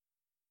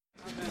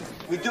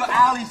We do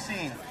alley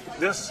scene.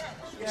 This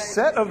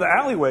set of the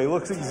alleyway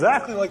looks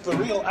exactly like the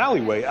real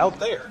alleyway out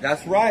there.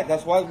 That's right.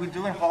 That's why we're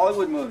doing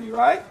Hollywood movie,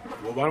 right?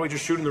 Well, why don't we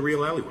just shoot in the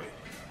real alleyway?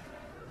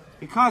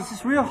 Because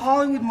it's real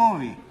Hollywood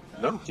movie.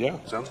 No, yeah,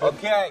 sounds good.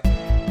 Okay.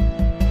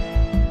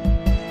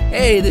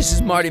 Hey, this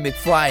is Marty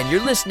McFly, and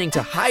you're listening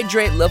to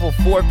Hydrate Level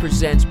 4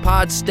 Presents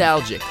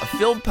Podstalgic, a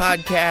film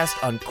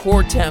podcast on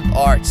Core Temp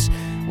Arts.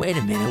 Wait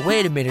a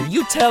minute. Are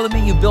you telling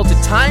me you built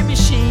a time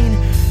machine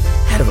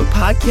out of a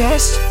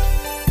podcast?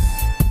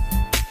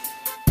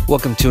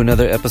 Welcome to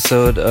another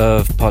episode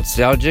of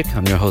Podstalgic.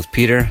 I'm your host,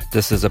 Peter.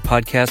 This is a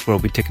podcast where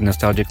we take a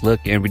nostalgic look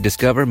and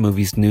rediscover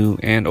movies new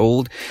and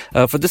old.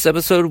 For this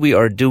episode, we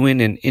are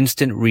doing an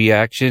instant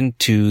reaction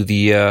to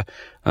the,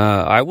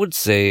 I would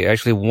say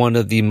actually one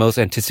of the most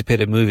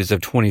anticipated movies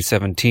of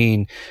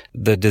 2017,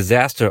 The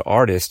Disaster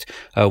Artist,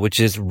 which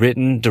is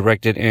written,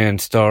 directed, and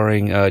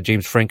starring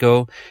James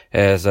Franco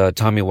as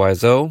Tommy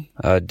Wiseau.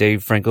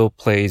 Dave Franco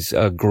plays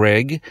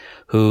Greg,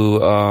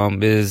 who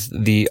is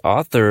the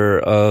author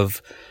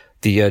of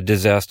The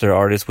Disaster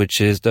Artist,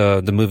 which is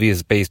the movie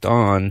is based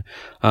on.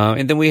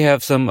 And then we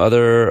have some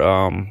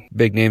other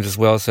big names as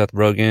well. Seth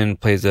Rogen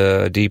plays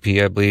a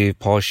DP, I believe.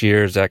 Paul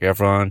Scheer, Zac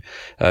Efron,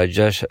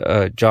 Josh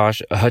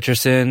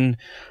Hutcherson,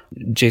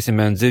 Jason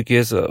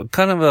Mantzoukas,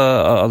 kind of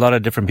a lot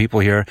of different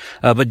people here.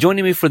 But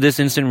joining me for this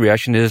instant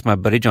reaction is my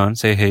buddy John.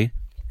 Say hey.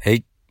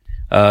 Hey.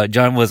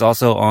 John was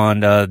also on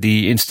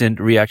the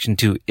instant reaction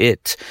to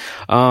It.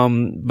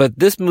 But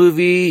this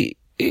movie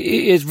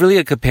is really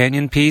a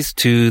companion piece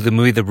to the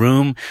movie The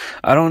Room.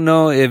 I don't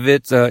know if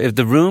it's if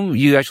The Room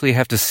you actually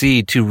have to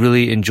see to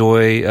really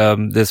enjoy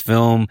this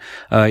film.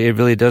 It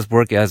really does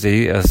work as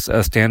a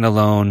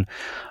standalone.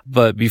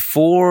 But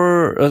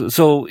before,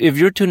 so if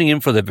you're tuning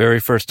in for the very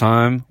first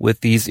time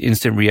with these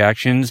instant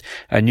reactions,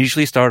 I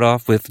usually start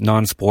off with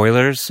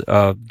non-spoilers,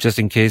 just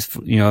in case,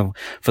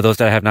 for those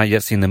that have not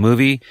yet seen the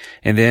movie.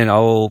 And then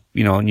I'll,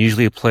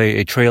 usually play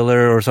a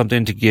trailer or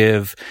something to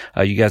give,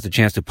 you guys a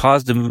chance to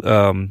pause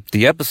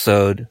the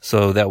episode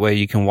so that way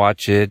you can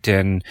watch it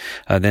and,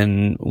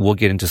 then we'll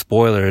get into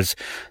spoilers.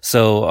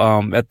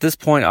 So, at this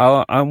point,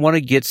 I want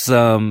to get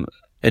some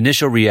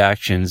initial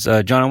reactions.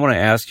 John, I want to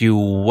ask you,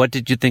 what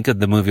did you think of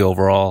the movie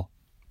overall?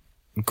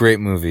 Great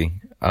movie.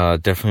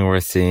 Definitely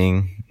worth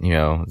seeing.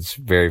 It's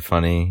very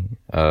funny.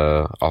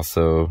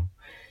 Also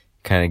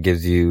kind of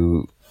gives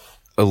you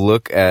a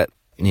look at,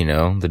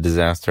 the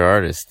disaster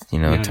artist,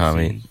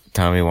 Tommy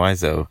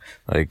Wiseau.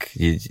 Like,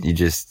 you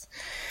just,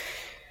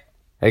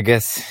 I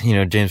guess,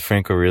 James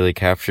Franco really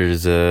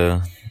captures,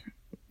 the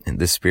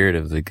spirit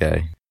of the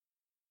guy.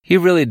 He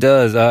really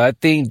does. I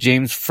think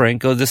James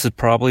Franco, this is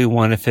probably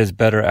one of his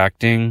better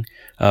acting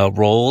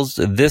roles.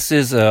 This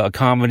is a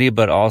comedy,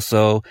 but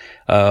also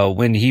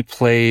when he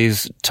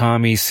plays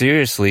Tommy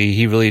seriously,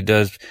 he really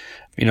does,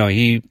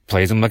 he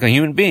plays him like a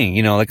human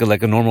being, like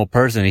a normal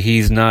person.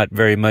 He's not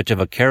very much of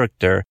a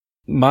character.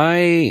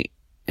 My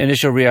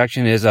initial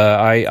reaction is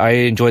I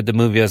enjoyed the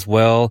movie as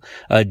well.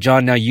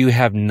 John, now you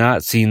have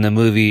not seen the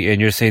movie and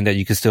you're saying that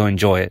you can still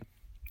enjoy it.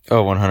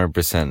 Oh,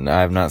 100%.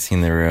 I have not seen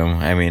The Room.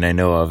 I mean, I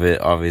know of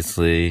it,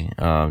 obviously,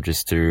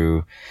 just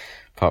through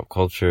pop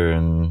culture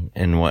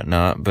and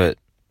whatnot. But,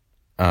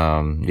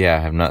 I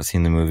have not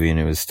seen the movie and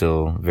it was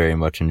still very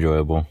much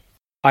enjoyable.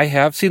 I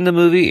have seen the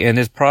movie and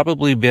it's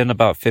probably been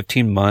about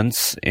 15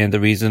 months. And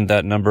the reason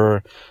that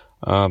number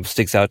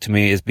sticks out to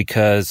me is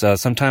because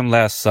sometime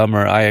last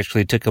summer I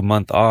actually took a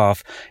month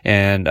off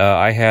and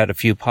I had a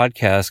few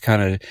podcasts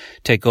kind of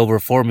take over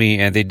for me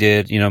and they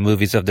did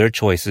movies of their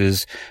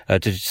choices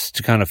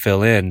to kind of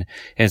fill in.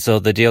 And so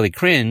the Daily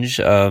Cringe,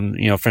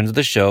 friends of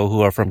the show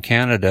who are from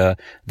Canada,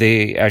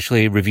 they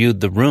actually reviewed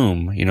The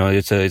Room.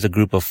 It's a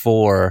group of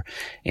 4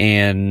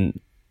 and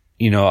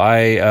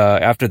I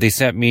after they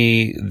sent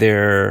me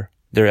their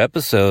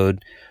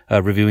episode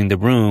reviewing The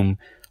Room,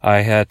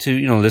 I had to,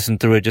 listen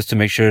through it just to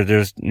make sure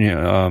there's,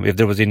 if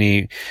there was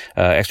any,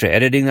 extra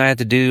editing I had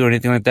to do or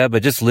anything like that.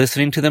 But just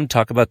listening to them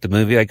talk about the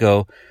movie, I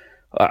go,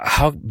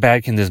 how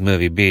bad can this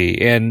movie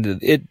be? And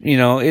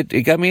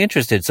it got me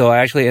interested. So I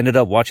actually ended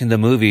up watching the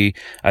movie,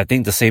 I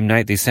think the same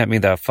night they sent me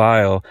that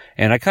file.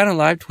 And I kind of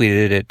live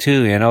tweeted it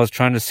too. And I was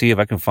trying to see if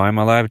I can find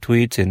my live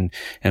tweets and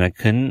I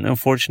couldn't,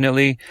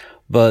 unfortunately.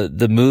 But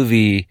the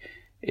movie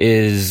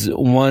is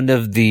one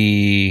of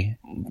the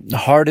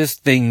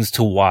hardest things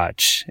to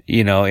watch,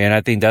 and I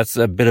think that's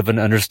a bit of an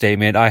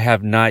understatement. I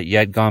have not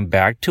yet gone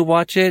back to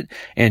watch it,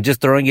 and just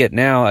throwing it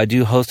now, I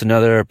do host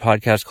another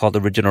podcast called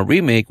Original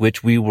Remake,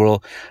 which we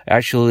will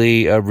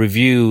actually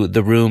review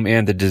The Room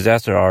and The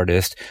Disaster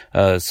Artist.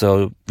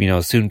 So,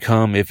 soon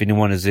come if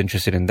anyone is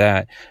interested in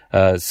that.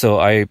 So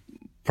I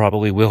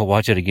probably will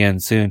watch it again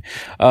soon.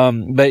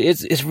 But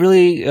it's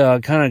really,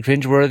 kind of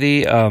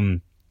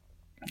cringeworthy.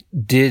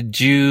 Did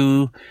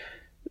you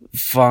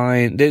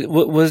find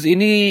was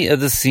any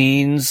of the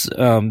scenes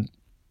a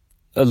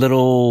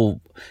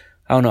little,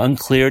 I don't know,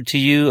 unclear to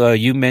you?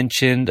 You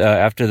mentioned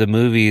after the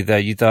movie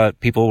that you thought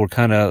people were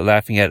kind of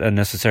laughing at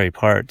unnecessary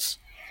parts.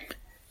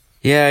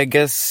 Yeah, I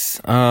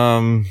guess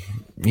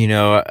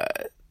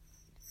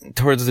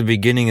towards the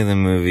beginning of the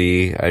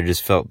movie, I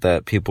just felt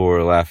that people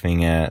were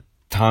laughing at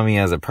Tommy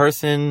as a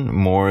person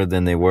more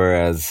than they were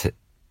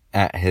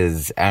at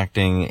his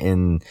acting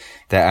in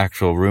the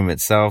actual room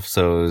itself.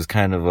 So it was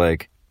kind of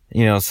like,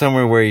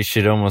 somewhere where you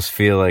should almost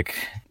feel like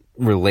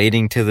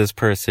relating to this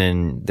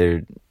person.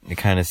 It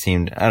kind of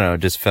seemed, I don't know,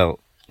 it just felt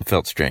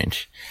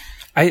strange.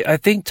 I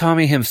think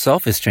Tommy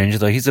himself is strange,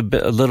 though. He's a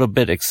little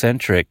bit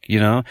eccentric,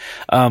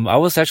 I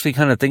was actually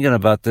kind of thinking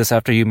about this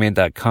after you made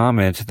that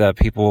comment that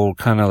people were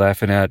kind of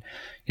laughing at,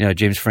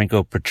 James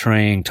Franco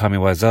portraying Tommy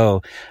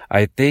Wiseau.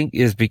 I think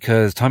is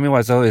because Tommy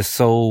Wiseau is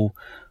so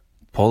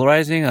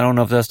polarizing. I don't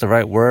know if that's the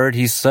right word.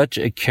 He's such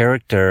a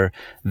character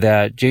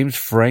that James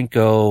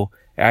Franco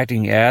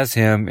acting as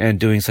him and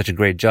doing such a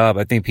great job.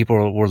 I think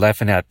people were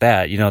laughing at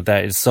that,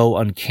 that is so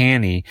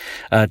uncanny,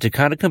 to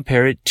kind of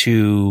compare it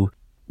to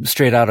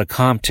Straight Outta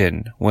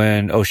Compton,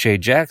 when O'Shea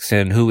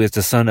Jackson, who is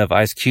the son of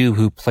Ice Cube,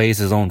 who plays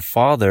his own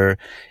father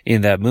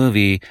in that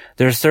movie,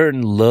 there are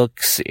certain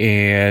looks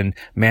and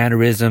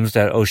mannerisms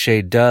that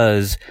O'Shea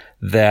does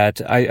that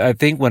I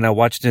think when I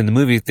watched it in the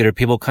movie theater,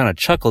 people kind of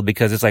chuckled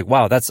because it's like,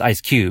 wow, that's Ice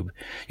Cube.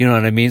 You know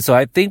what I mean? So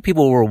I think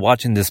people were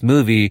watching this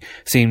movie,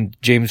 seeing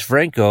James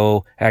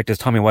Franco act as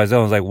Tommy Wiseau,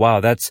 and was like,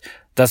 wow, that's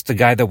the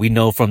guy that we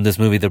know from this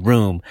movie, The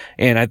Room.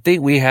 And I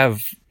think we have,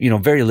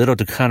 very little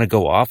to kind of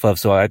go off of.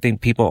 So I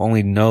think people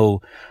only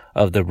know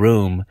of The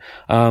Room.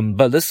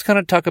 But let's kind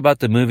of talk about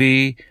the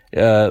movie,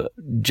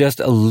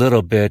 just a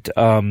little bit.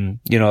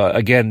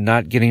 Again,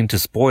 not getting into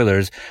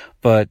spoilers,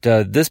 but,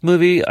 this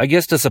movie, I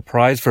guess the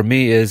surprise for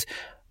me is,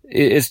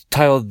 it's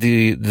titled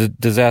The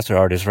Disaster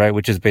Artist, right?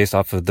 Which is based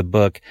off of the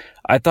book.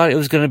 I thought it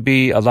was going to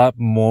be a lot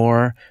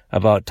more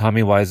about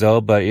Tommy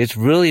Wiseau, but it's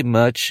really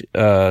much,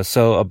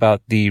 so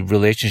about the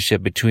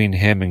relationship between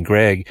him and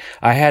Greg.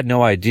 I had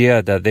no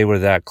idea that they were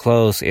that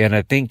close. And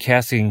I think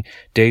casting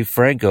Dave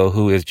Franco,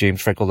 who is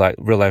James Franco's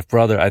real life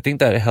brother, I think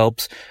that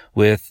helps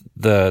with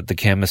the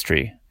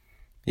chemistry.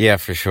 Yeah,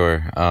 for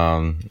sure.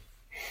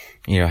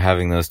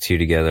 Having those two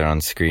together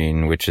on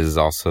screen, which is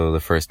also the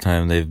first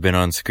time they've been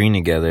on screen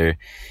together,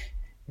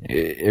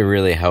 it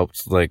really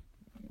helped, like,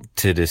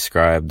 to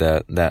describe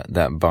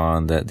that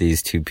bond that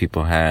these two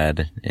people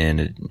had. And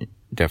it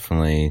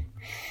definitely,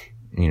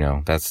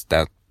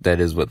 that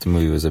is what the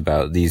movie was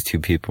about. These two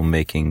people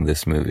making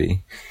this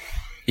movie.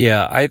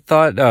 Yeah, I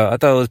thought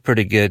it was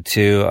pretty good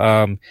too.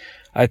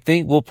 I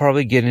think we'll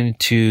probably get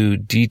into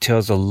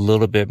details a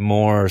little bit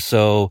more.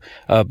 So,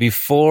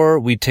 before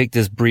we take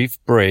this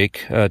brief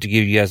break, to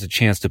give you guys a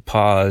chance to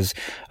pause,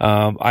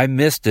 I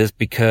missed this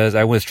because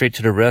I went straight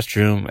to the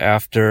restroom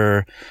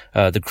after,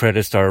 the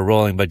credits started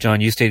rolling. But John,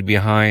 you stayed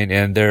behind,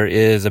 and there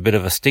is a bit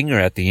of a stinger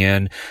at the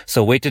end.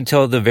 So wait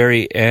until the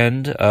very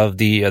end of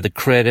the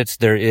credits.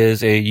 There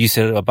is you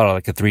said about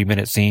like a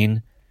 3-minute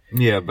scene.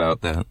 Yeah, about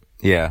that.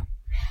 Yeah.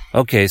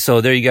 Okay,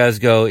 so there you guys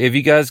go. If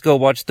you guys go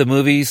watch the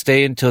movie,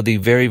 stay until the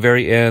very,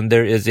 very end.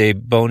 There is a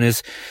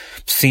bonus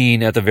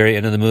scene at the very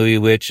end of the movie,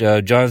 which,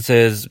 John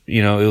says,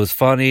 it was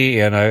funny,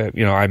 and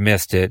I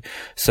missed it.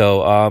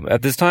 So,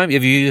 at this time,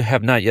 if you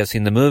have not yet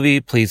seen the movie,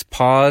 please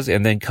pause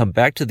and then come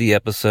back to the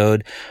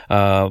episode,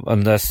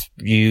 unless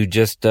you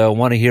just,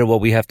 want to hear what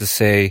we have to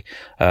say,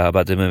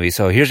 about the movie.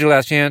 So here's your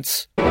last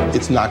chance.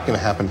 It's not going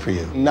to happen for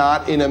you.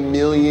 Not in a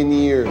million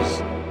years.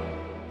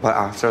 But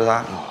after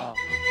that,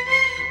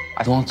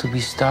 I want to be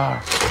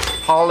star.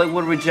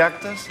 Hollywood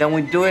reject us, then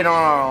we do it on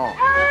our own.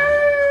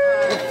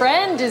 Your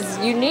friend is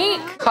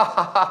unique.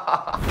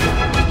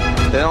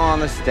 They don't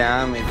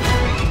understand me,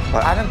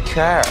 but I don't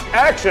care.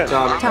 Action!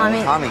 Tommy.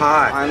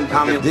 Hi, I'm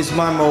Tommy. This is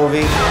my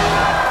movie,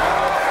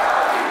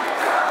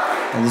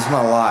 and this is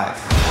my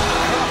life.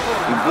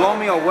 You blow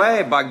me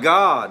away, by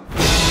God.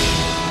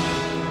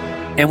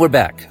 And we're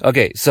back.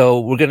 Okay,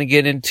 so we're gonna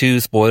get into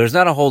spoilers.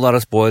 Not a whole lot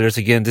of spoilers.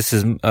 Again, this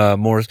is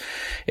more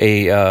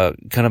a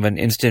kind of an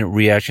instant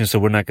reaction, so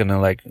we're not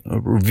gonna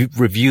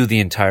review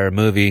the entire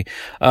movie.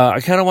 I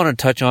kind of want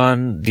to touch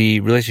on the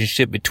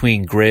relationship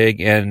between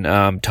Greg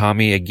and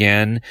Tommy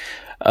again.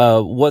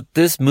 What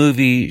this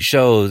movie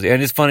shows,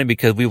 and it's funny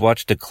because we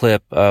watched a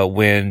clip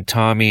when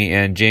Tommy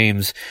and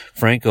James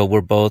Franco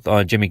were both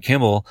on Jimmy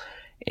Kimmel,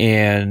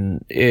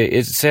 and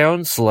it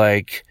sounds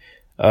like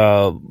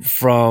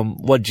from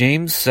what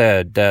James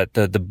said, that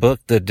the book,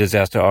 The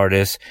Disaster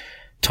Artist,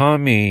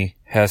 Tommy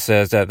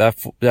says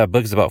that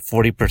book is about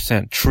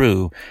 40%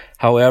 true.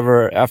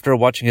 However, after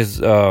watching his,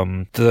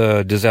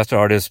 The Disaster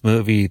Artist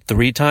movie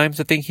 3 times,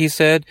 I think he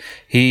said,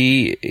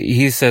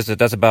 he says that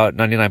that's about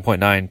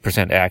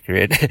 99.9%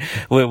 accurate,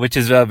 which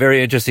is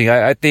very interesting.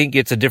 I think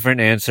it's a different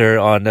answer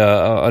on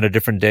a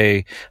different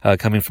day,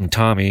 coming from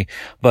Tommy.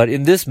 But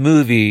in this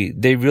movie,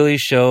 they really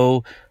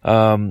show,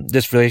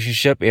 this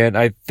relationship, and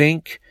I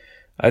think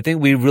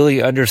we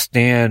really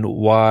understand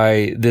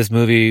why this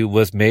movie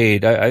was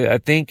made. I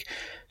think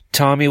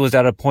Tommy was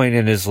at a point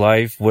in his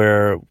life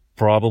where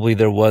probably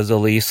there was a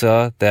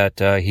Lisa that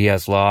he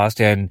has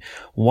lost, and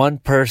one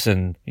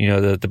person,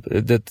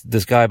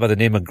 this guy by the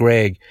name of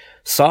Greg,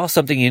 saw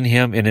something in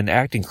him in an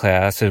acting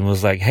class and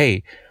was like,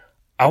 "Hey,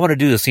 I want to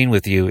do a scene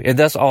with you," and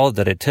that's all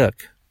that it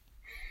took.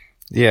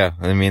 Yeah,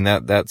 I mean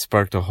that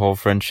sparked a whole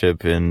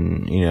friendship,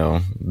 and you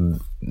know,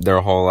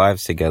 their whole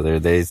lives together.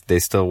 They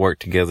still work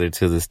together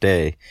to this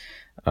day.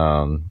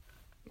 I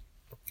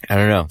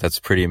don't know. That's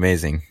pretty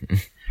amazing.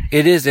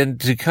 It is,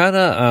 and to kind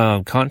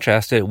of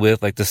contrast it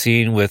with like the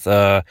scene with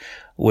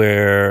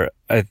where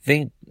I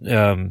think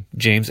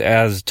James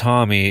as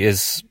Tommy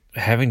is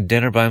having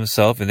dinner by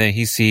himself, and then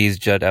he sees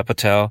Judd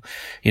Apatow,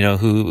 you know,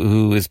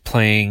 who is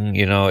playing,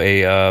 you know,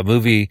 a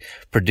movie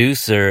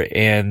producer,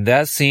 and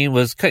that scene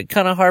was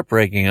kind of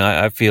heartbreaking.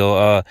 I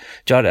feel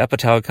Judd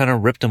Apatow kind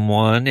of ripped him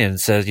one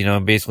and says, you know,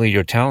 basically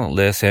you're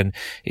talentless, and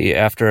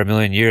after a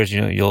million years,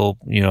 you know,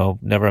 you'll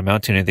never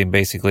amount to anything,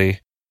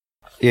 basically.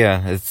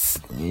 Yeah, it's,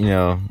 you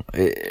know,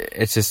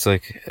 it's just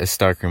like a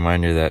stark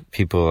reminder that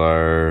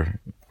we're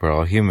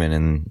all human,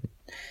 and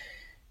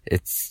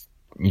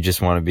you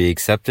just want to be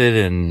accepted,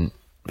 and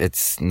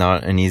it's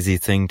not an easy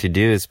thing to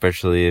do,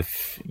 especially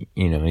if,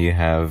 you know, you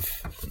have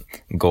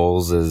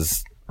goals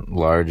as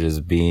large as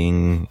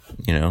being,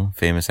 you know,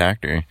 famous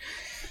actor.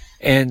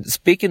 And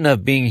speaking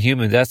of being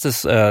human, that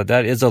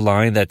is a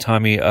line that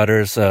Tommy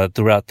utters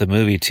throughout the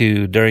movie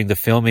too. During the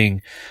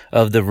filming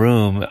of The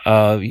Room,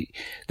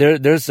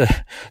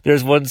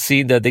 there's one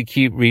scene that they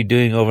keep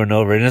redoing over and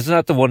over, and it's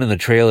not the one in the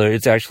trailer.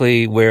 It's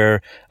actually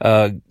where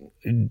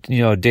you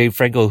know, Dave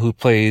Franco, who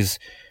plays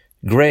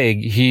Greg,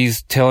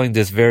 he's telling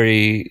this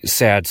very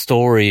sad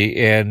story,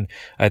 and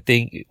I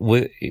think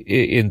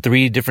in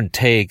 3 different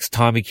takes,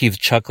 Tommy keeps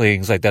chuckling.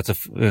 It's like, that's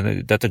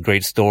a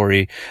great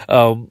story.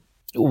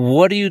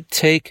 What do you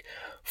take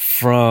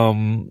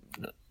from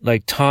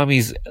like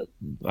Tommy's,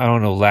 I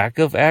don't know, lack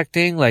of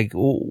acting? Like,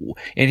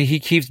 and he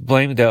keeps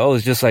blaming that,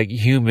 it's just like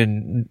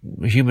human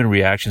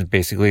reactions,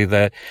 basically,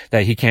 that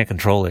he can't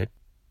control it.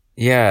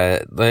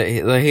 Yeah, like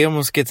he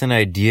almost gets an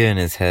idea in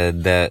his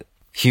head that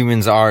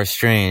humans are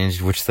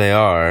strange, which they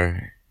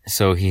are,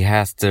 so he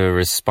has to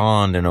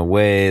respond in a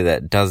way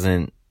that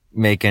doesn't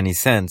make any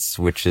sense,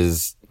 which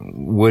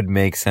would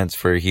make sense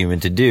for a human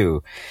to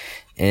do.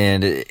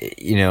 And,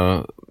 you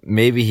know,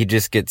 maybe he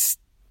just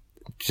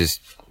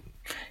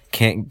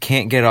can't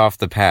get off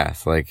the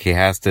path. Like, he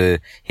has to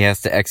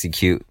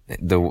execute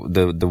the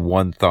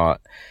one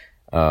thought,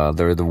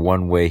 the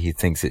one way he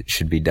thinks it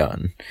should be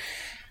done.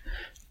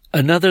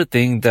 Another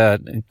thing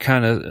that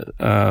kind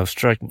of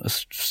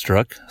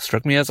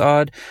struck me as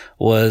odd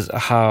was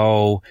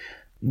how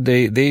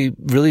they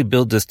really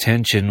build this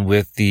tension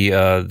with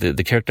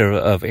the character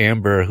of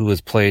Amber, who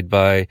was played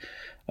by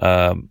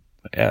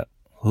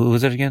who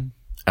was it again?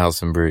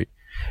 Alison Brie.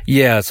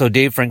 Yeah, so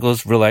Dave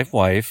Franco's real life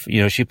wife,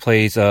 you know, she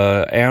plays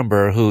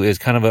Amber, who is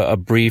kind of a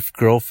brief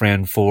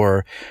girlfriend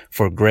for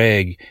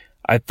Greg.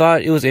 I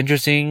thought it was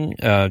interesting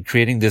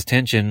creating this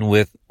tension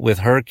with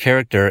her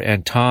character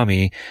and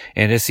Tommy,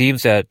 and it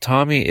seems that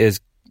Tommy is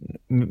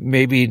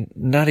maybe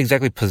not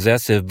exactly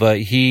possessive,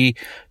 but he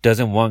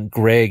doesn't want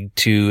Greg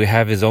to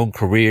have his own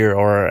career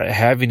or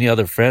have any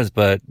other friends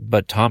but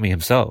Tommy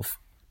himself.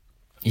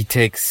 He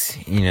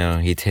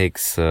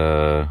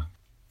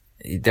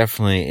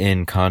definitely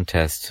in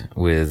contest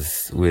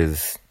with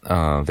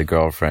the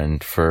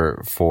girlfriend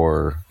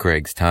for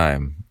Greg's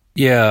time.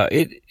 Yeah,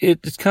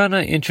 it's kind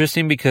of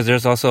interesting because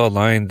there's also a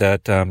line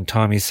that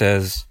Tommy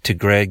says to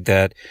Greg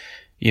that,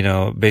 you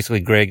know,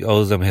 basically Greg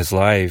owes him his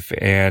life.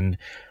 And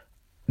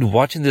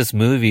watching this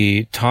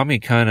movie,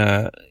 Tommy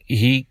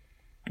he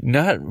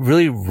not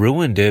really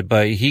ruined it,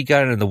 but he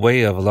got in the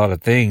way of a lot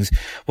of things.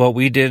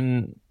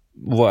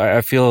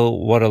 I feel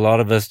what a lot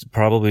of us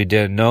probably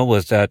didn't know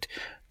was that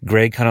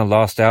Greg kind of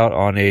lost out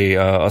on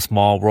a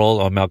small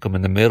role on Malcolm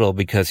in the Middle,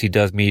 because he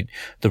does meet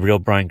the real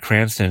Bryan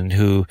Cranston,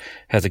 who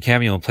has a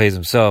cameo and plays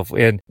himself.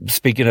 And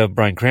speaking of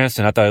Bryan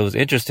Cranston, I thought it was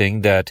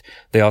interesting that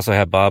they also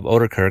have Bob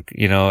Odenkirk,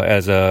 you know,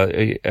 as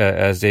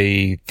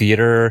a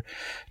theater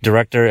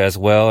director as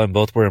well, and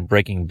both were in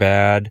Breaking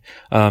Bad.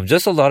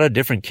 Just a lot of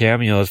different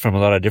cameos from a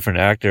lot of different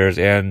actors,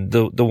 and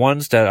the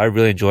ones that I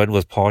really enjoyed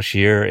was Paul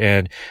Scheer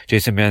and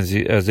Jason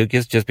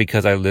Mantzoukas, just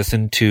because I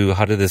listened to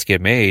How Did This Get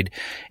Made,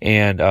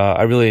 and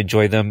I really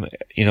enjoyed them,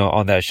 you know,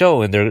 on that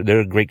show, and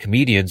they're great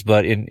comedians.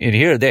 But in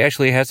here, they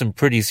actually had some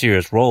pretty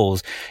serious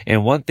roles.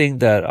 And one thing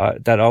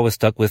that always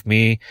stuck with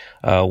me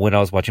when I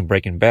was watching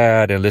Breaking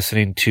Bad and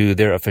listening to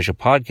their official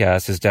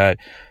podcast is that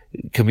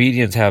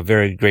comedians have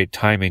very great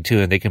timing too,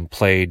 and they can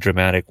play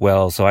dramatic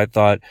well. So I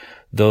thought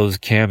those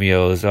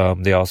cameos,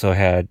 they also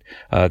had,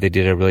 they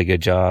did a really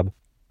good job.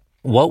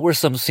 What were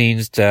some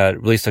scenes that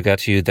really stuck out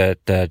to you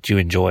that you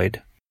enjoyed?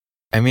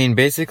 I mean,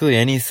 basically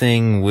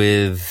anything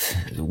with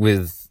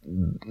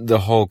the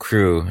whole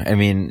crew. I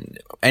mean,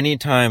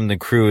 anytime the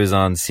crew is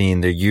on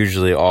scene, they're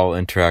usually all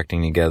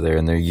interacting together,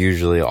 and they're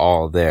usually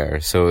all there.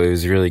 So it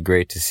was really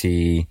great to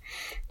see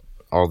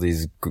all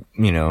these,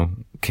 you know,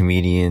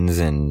 comedians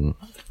and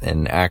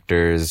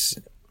actors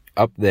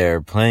up there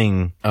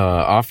playing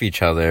off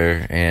each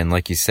other. And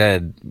like you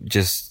said,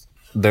 just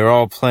they're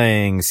all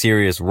playing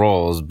serious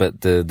roles,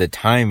 but the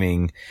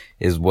timing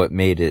is what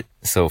made it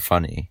so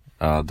funny.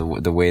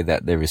 The way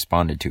that they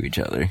responded to each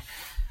other.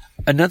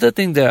 Another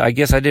thing that I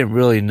guess I didn't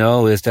really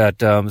know is that,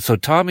 so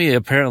Tommy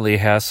apparently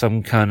has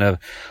some kind of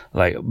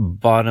like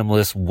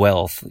bottomless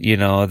wealth,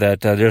 that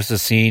there's a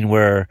scene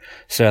where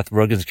Seth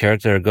Rogen's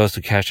character goes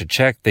to cash a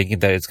check thinking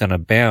that it's going to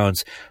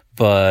bounce,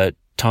 but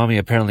Tommy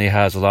apparently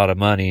has a lot of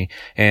money.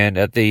 And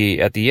at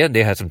the end,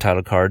 they had some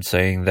title cards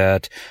saying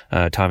that,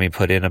 Tommy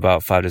put in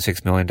about $5 to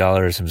 $6 million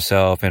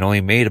himself and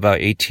only made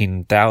about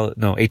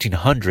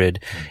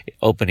 1,800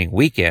 opening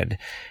weekend.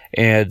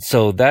 And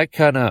so that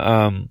kind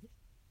of,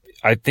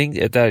 I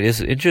think that is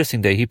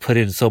interesting that he put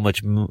in so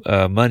much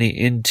money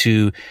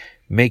into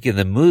making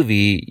the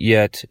movie,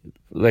 yet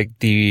like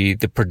the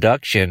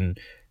production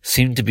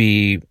seemed to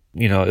be,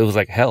 it was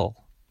like hell.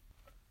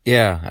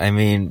 Yeah, I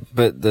mean,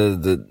 but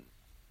the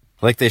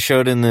like they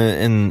showed in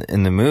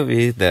the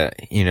movie that,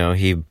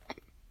 he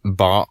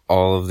bought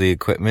all of the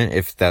equipment,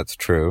 if that's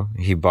true.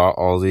 He bought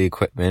all the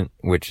equipment,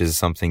 which is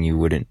something you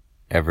wouldn't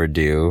ever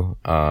do.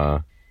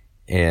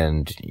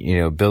 And,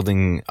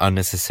 building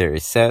unnecessary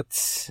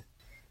sets,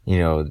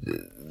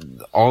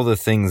 all the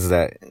things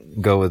that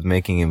go with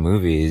making a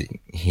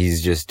movie,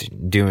 he's just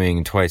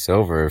doing twice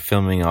over.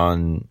 Filming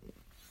on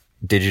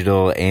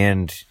digital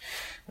and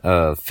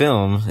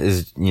film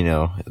is,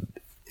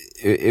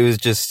 it was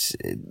just,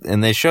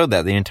 and they showed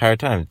that the entire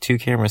time. 2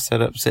 camera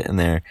setups sitting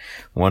there,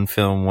 1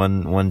 film,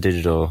 one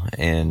digital,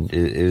 and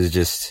it was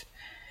just,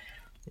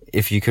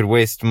 if you could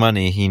waste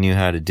money, he knew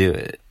how to do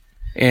it.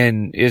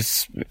 And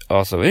it's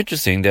also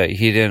interesting that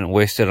he didn't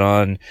waste it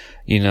on,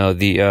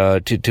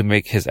 to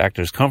make his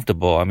actors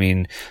comfortable. I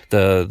mean,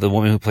 the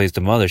woman who plays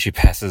the mother, she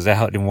passes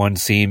out in one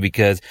scene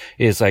because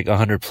it's like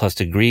 100+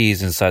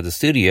 degrees inside the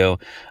studio.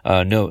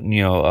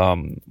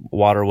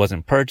 Water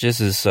wasn't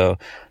purchased. So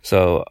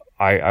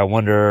I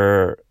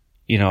wonder,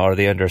 are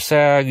they under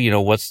SAG?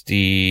 What's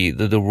the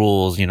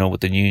rules, with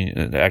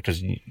the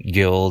Actors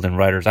Guild and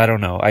writers? I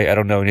don't know. I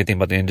don't know anything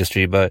about the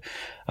industry, but,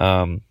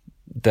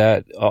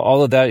 that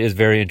all of that is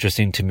very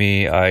interesting to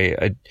me.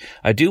 I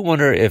do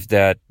wonder if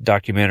that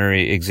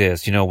documentary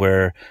exists,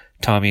 where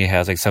Tommy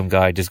has like some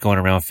guy just going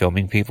around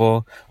filming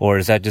people, or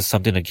is that just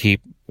something to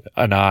keep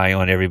an eye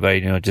on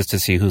everybody, just to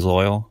see who's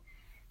loyal?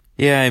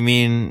 Yeah, I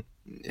mean,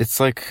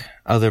 it's like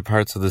other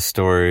parts of the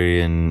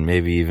story and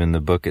maybe even the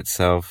book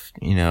itself.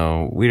 We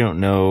don't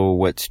know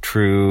what's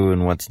true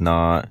and what's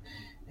not,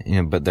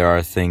 but there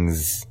are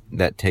things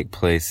that take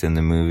place in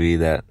the movie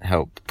that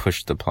help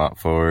push the plot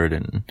forward.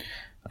 And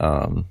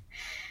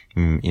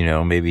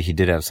maybe he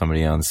did have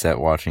somebody on set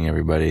watching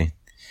everybody.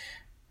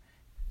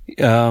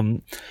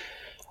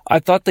 I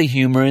thought the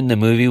humor in the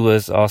movie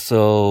was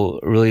also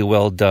really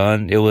well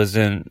done. It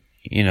wasn't,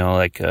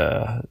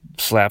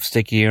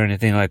 slapsticky or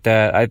anything like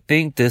that. I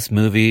think this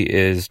movie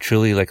is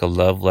truly like a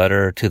love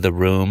letter to The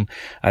Room.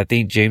 I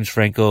think James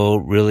Franco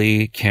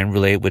really can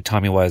relate with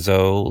Tommy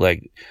Wiseau.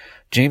 Like,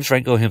 James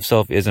Franco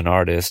himself is an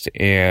artist,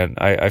 and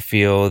I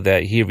feel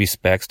that he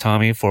respects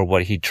Tommy for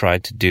what he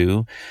tried to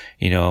do.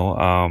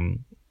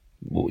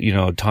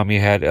 Tommy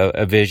had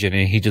a vision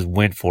and he just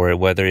went for it,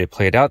 whether it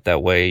played out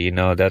that way.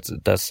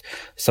 That's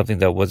something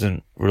that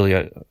wasn't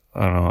really,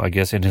 I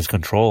guess in his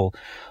control.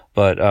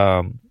 But,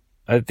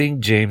 I think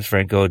James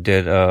Franco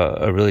did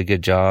a really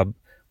good job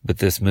with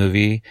this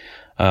movie.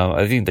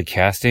 I think the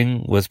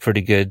casting was pretty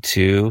good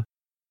too.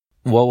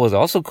 What was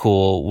also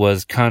cool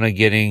was kind of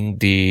getting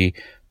the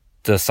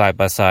side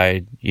by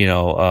side,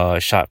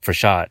 shot for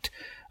shot,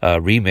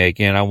 remake.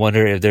 And I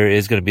wonder if there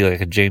is going to be like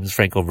a James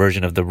Franco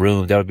version of The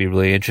Room. That would be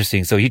really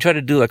interesting. So he tried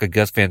to do like a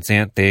Gus Van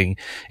Sant thing,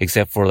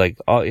 except for like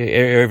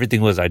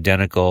everything was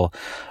identical.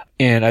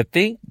 And I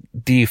think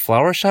the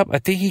flower shop, I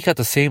think he got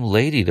the same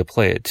lady to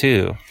play it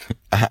too.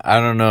 I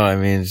don't know. I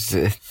mean,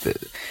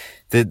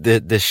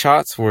 the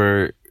shots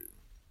were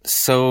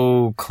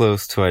so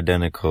close to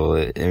identical.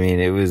 I mean,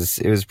 it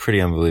was pretty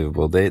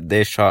unbelievable.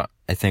 They shot,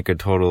 I think, a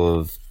total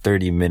of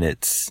 30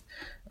 minutes,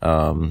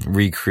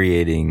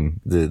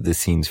 recreating the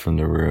scenes from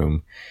The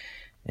Room.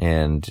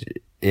 And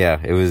yeah,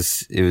 it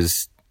was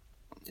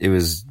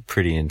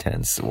pretty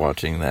intense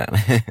watching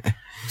that.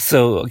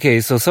 So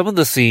some of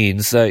the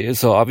scenes,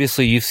 so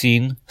obviously you've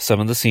seen some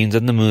of the scenes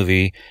in the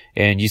movie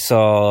and you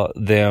saw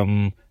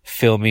them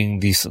filming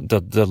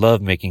the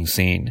lovemaking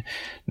scene.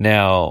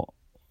 Now,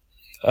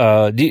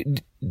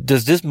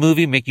 does this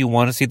movie make you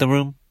want to see The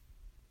Room?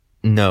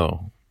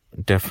 No,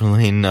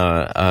 definitely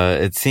not.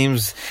 It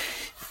seems,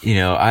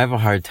 I have a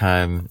hard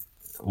time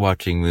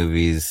watching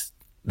movies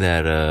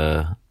that,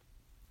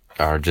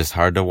 are just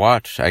hard to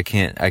watch. I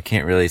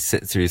can't really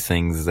sit through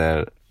things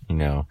that,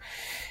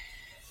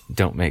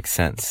 don't make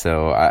sense.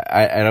 So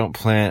I don't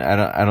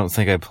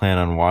think I plan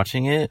on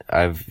watching it.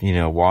 I've,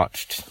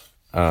 watched,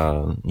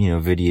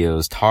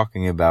 videos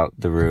talking about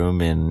The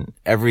Room, and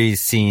every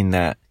scene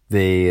that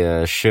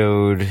they,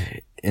 showed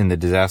in the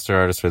Disaster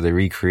Artist or they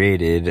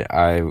recreated,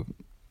 I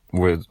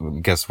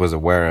was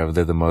aware of.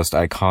 They're the most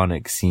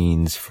iconic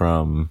scenes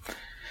from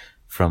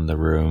The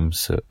Room.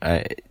 So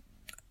I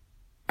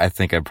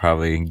think I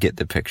probably get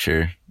the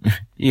picture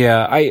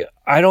Yeah,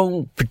 I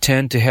don't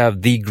pretend to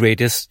have the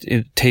greatest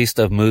taste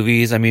of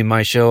movies. I mean,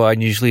 my show, I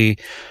usually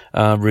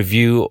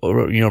review,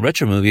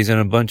 retro movies, and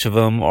a bunch of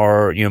them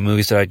are,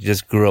 movies that I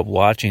just grew up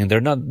watching.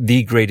 They're not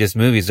the greatest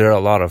movies. They're a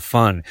lot of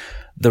fun.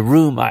 The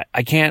Room,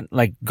 I can't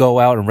go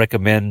out and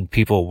recommend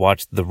people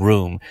watch The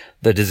Room.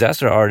 The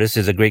Disaster Artist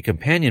is a great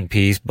companion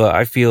piece, but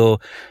I feel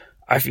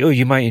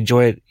you might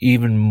enjoy it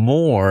even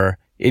more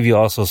if you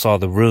also saw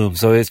The Room.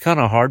 So it's kind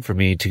of hard for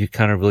me to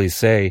kind of really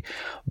say.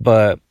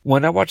 But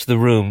when I watched The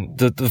Room,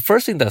 the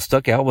first thing that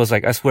stuck out was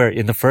I swear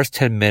in the first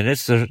 10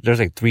 minutes,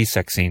 there's 3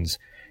 sex scenes.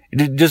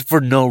 Just for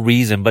no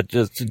reason, but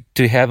just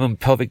to have him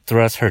pelvic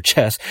thrust her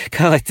chest,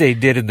 kind of like they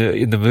did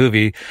in the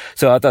movie.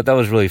 So I thought that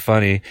was really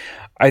funny.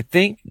 I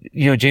think,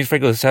 James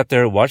Franco sat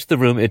there, watched The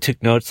Room, and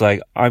took notes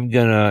I'm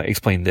gonna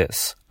explain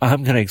this.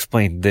 I'm gonna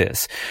explain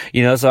this.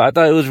 So I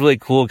thought it was really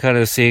cool kind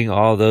of seeing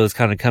all those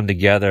kind of come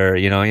together,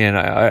 and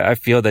I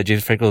feel that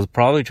James Franco is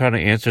probably trying to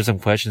answer some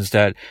questions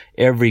that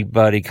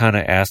everybody kind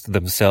of asked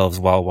themselves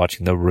while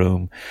watching The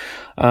Room.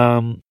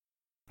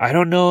 I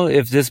don't know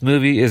if this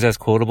movie is as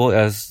quotable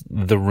as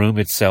The Room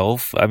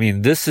itself. I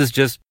mean, this is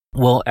just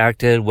well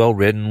acted, well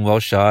written, well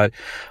shot.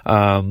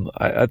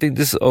 I think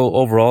this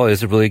overall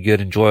is a really good,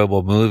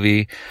 enjoyable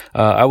movie.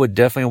 I would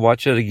definitely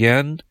watch it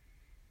again.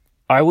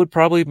 I would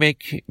probably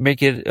make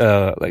it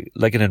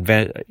like an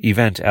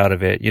event out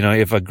of it.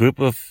 If a group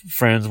of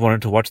friends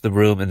wanted to watch The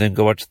Room and then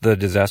go watch The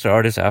Disaster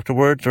Artist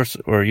afterwards,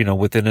 or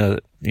within a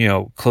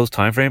close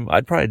time frame,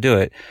 I'd probably do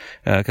it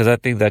because I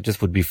think that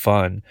just would be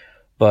fun.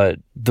 But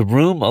The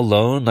Room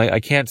alone, I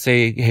can't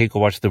say, hey, go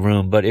watch The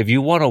Room. But if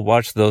you want to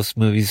watch those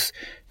movies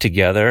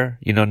together,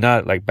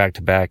 not back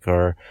to back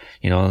or,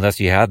 unless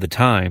you have the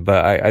time,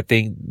 but I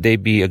think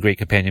they'd be a great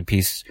companion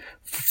piece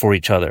for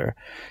each other.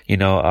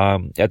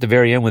 At the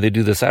very end when they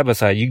do the side by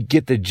side, you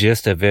get the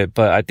gist of it,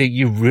 but I think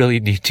you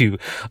really need to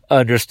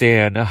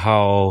understand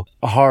how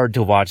hard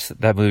to watch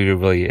that movie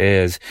really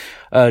is.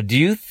 Do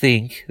you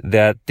think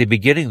that the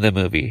beginning of the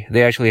movie,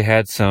 they actually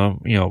had some,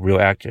 real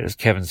actors,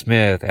 Kevin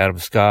Smith, Adam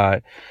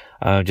Scott,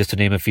 just to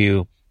name a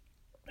few.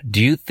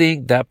 Do you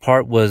think that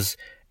part was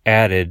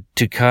added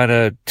to kind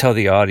of tell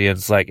the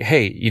audience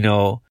hey,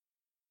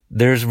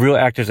 there's real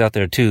actors out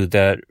there too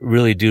that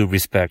really do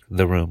respect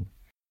The Room?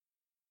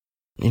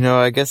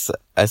 I guess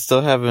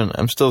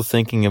I'm still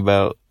thinking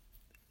about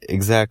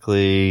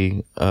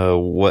exactly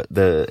what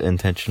the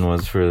intention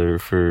was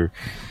for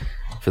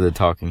the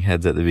talking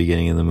heads at the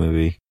beginning of the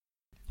movie.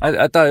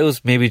 I thought it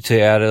was maybe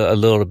to add a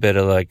little bit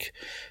of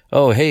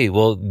oh, hey,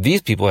 well,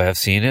 these people have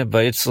seen it,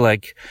 but it's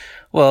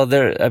well,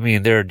 they're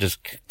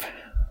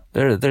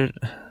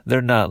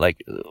not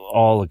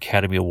all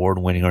Academy Award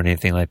winning or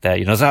anything like that.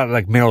 It's not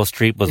like Meryl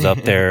Streep was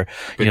up there,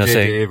 but J.J.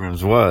 saying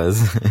Abrams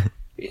was.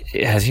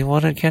 Has he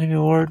won Academy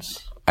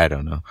Awards? I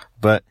don't know,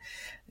 but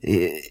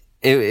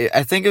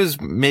I think it was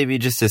maybe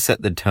just to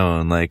set the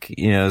tone.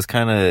 It's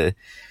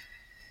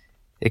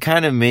it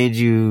kind of made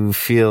you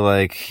feel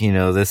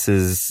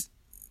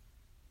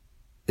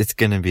it's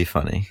gonna be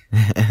funny.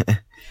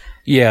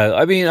 Yeah,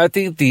 I mean, I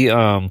think the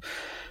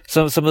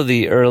some of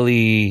the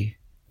early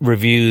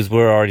reviews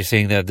were already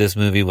saying that this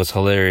movie was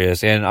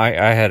hilarious, and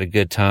I had a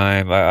good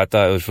time. I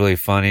thought it was really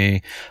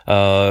funny.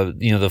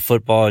 The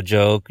football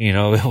joke,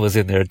 it was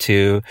in there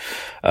too.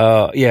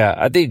 Yeah,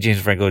 I think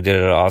James Franco did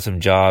an awesome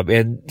job,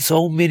 and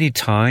so many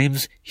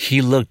times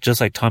he looked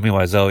just like Tommy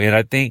Wiseau, and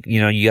I think,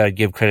 you gotta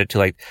give credit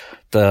to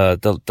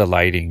the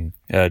lighting,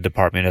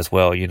 department as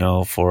well,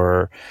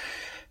 for,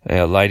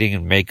 lighting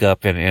and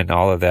makeup and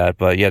all of that.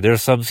 But yeah,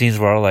 there's some scenes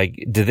where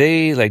did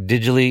they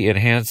digitally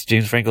enhance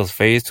James Franco's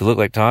face to look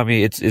like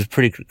Tommy? It's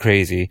pretty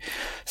crazy.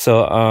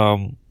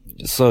 So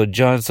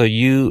John,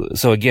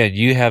 so again,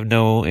 you have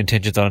no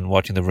intentions on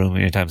watching The Room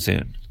anytime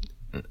soon?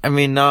 I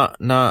mean, not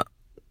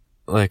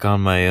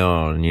on my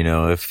own,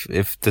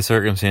 if the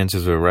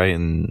circumstances were right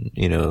and,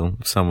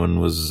 someone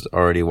was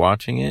already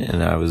watching it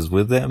and I was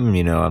with them,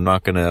 I'm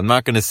not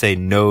gonna say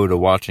no to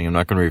watching. I'm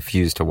not gonna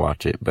refuse to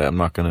watch it, but I'm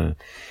not gonna,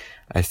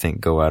 I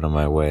think, go out of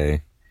my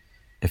way,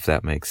 if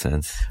that makes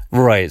sense.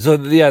 Right. So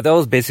yeah, that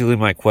was basically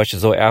my question.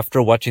 So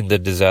after watching The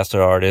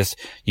Disaster Artist,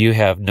 you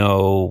have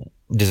no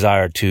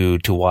desire to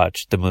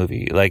watch the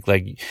movie.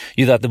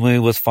 You thought the movie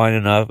was fine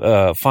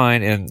enough,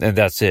 fine, and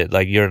that's it.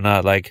 You're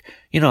not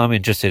I'm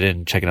interested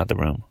in checking out The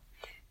Room.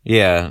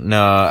 Yeah.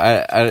 No,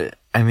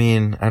 I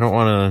mean, I don't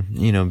want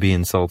to, be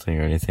insulting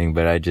or anything,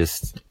 but I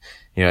just,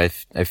 I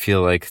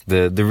feel like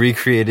the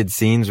recreated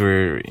scenes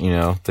were,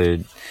 they're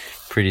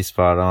pretty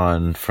spot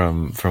on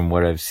from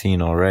what I've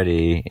seen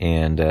already,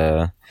 and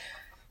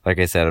like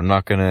I said, I'm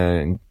not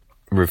gonna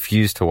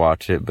refuse to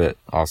watch it, but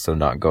also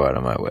not go out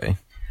of my way.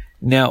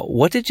 Now,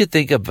 what did you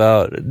think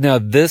about? Now,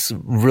 this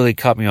really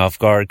caught me off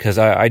guard because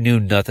I knew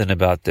nothing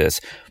about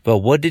this. But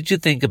what did you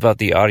think about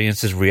the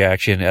audience's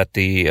reaction at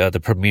the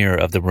premiere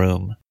of The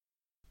Room?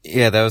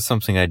 Yeah, that was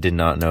something I did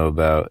not know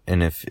about,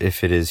 and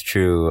if it is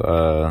true,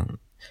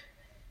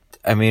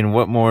 I mean,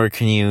 what more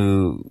can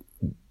you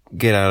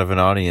get out of an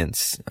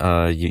audience.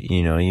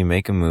 You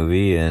make a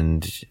movie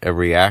and a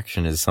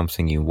reaction is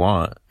something you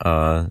want.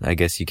 I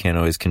guess you can't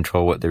always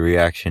control what the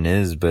reaction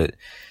is, but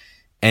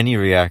any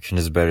reaction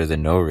is better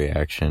than no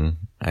reaction,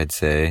 I'd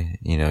say.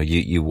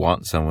 You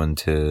want someone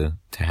to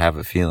have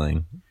a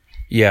feeling.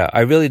 Yeah, I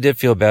really did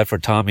feel bad for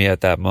Tommy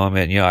at that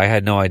moment. I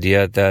had no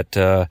idea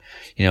that,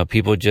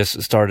 people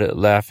just started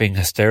laughing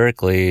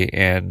hysterically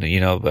and,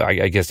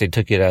 I guess they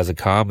took it as a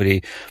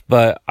comedy,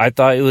 but I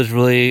thought it was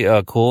really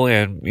cool.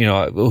 And,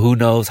 who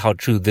knows how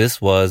true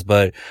this was,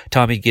 but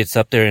Tommy gets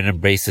up there and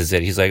embraces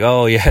it. He's like,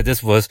 oh yeah,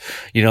 this was,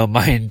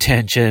 my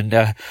intention,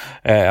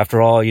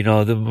 after all,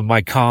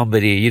 my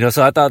comedy,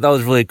 so I thought that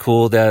was really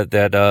cool that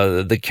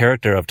the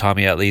character of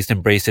Tommy at least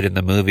embraced it in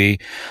the movie.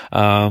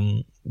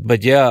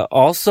 But yeah,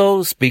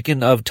 also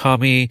speaking of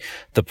Tommy,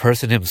 the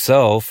person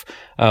himself,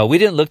 we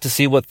didn't look to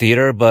see what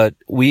theater, but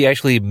we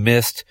actually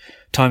missed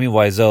Tommy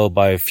Wiseau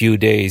by a few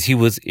days. He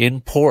was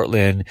in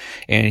Portland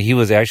and he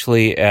was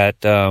actually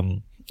at,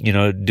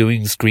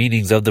 doing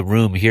screenings of The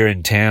Room here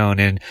in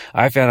town. And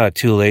I found out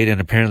too late, and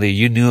apparently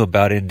you knew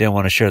about it and didn't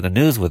want to share the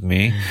news with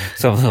me.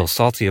 So I'm a little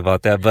salty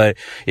about that, but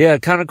yeah,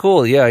 kind of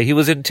cool. Yeah, he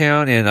was in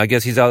town and I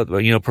guess he's out,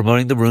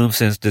 promoting The Room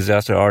since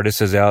Disaster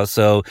Artist is out.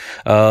 So,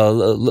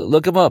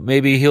 look him up.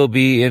 Maybe he'll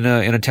be in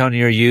a town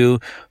near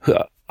you.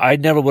 I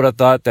never would have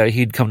thought that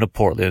he'd come to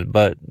Portland,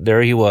 but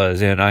there he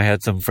was. And I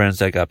had some friends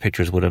that got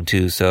pictures with him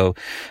too. So,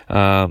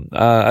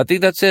 I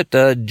think that's it.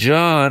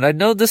 John, I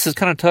know this is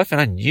kind of tough and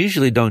I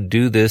usually don't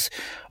do this,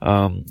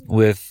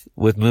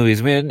 with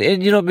movies. And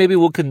maybe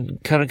we'll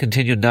kind of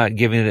continue not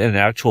giving it an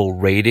actual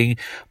rating,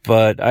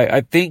 but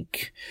I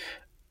think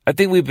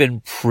we've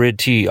been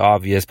pretty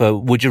obvious, but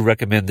would you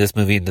recommend this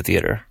movie in the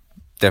theater?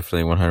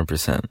 Definitely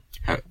 100%.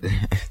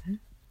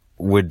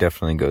 Would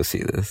definitely go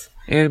see this.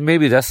 And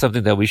maybe that's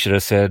something that we should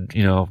have said,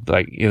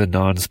 like in the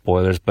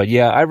non-spoilers. But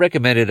yeah, I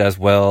recommend it as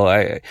well.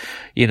 I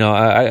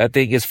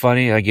think it's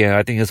funny. Again,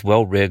 I think it's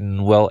well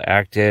written, well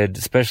acted,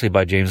 especially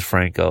by James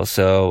Franco.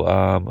 So,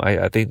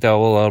 I think that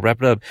will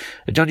wrap it up.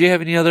 John, do you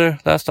have any other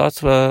last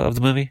thoughts of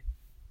the movie?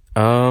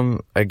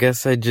 I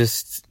guess I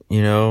just,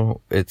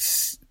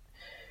 it's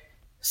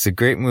a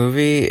great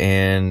movie,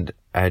 and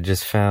I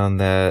just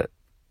found that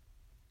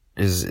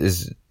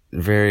is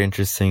very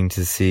interesting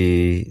to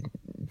see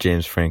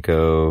James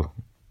Franco,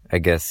 I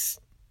guess.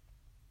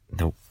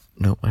 Nope,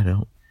 I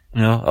don't.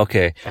 No?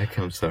 Okay.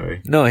 I'm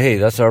sorry. No, hey,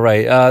 that's all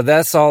right.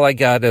 That's all I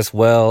got as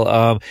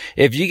well.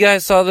 If you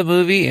guys saw the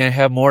movie and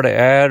have more to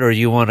add, or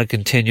you want to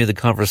continue the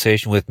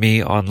conversation with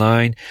me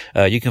online,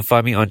 you can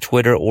find me on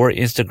Twitter or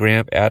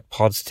Instagram at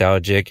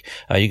Podstalgic.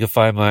 You can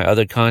find my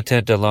other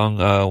content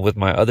along, with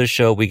my other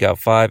show, We Got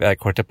 5 at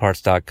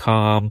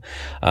quartetparts.com.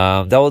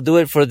 That will do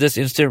it for this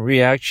instant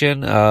reaction.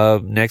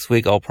 Next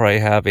week, I'll probably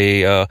have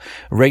a,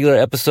 regular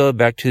episode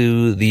back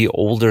to the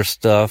older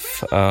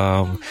stuff.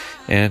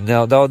 And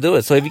that'll do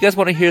it. So if you guys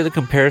want to hear the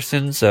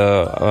comparisons,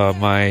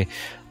 my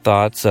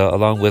thoughts,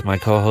 along with my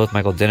co-host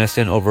Michael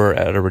Dennison over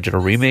at Original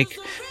Remake,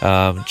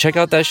 check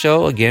out that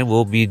show. Again,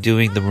 we'll be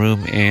doing The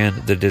Room and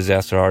The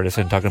Disaster Artist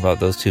and talking about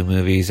those two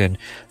movies and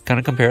kind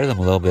of compare them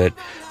a little bit.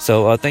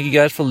 So, thank you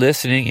guys for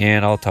listening,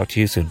 and I'll talk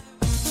to you soon.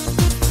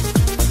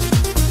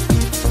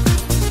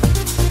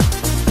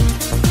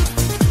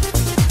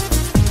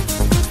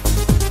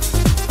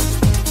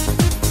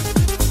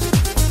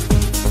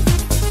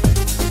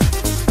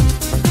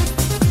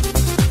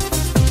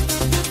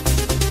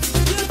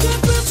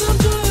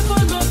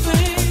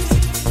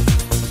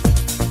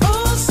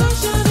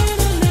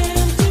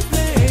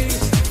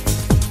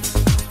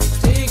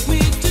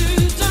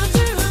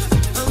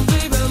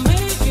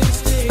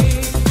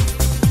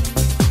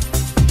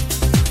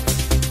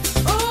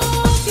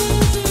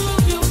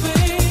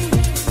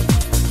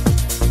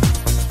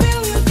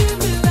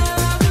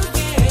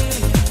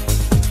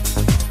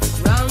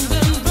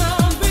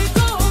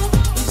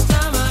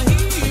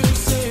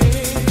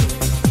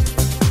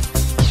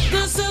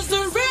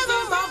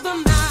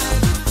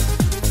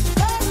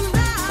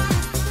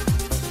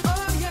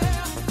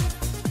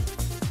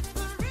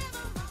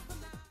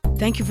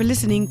 Thank you for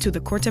listening to the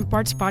Court and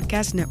Parts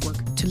Podcast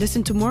Network. To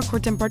listen to more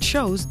Court and Parts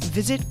shows,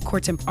 visit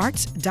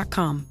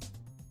courtandarts.com.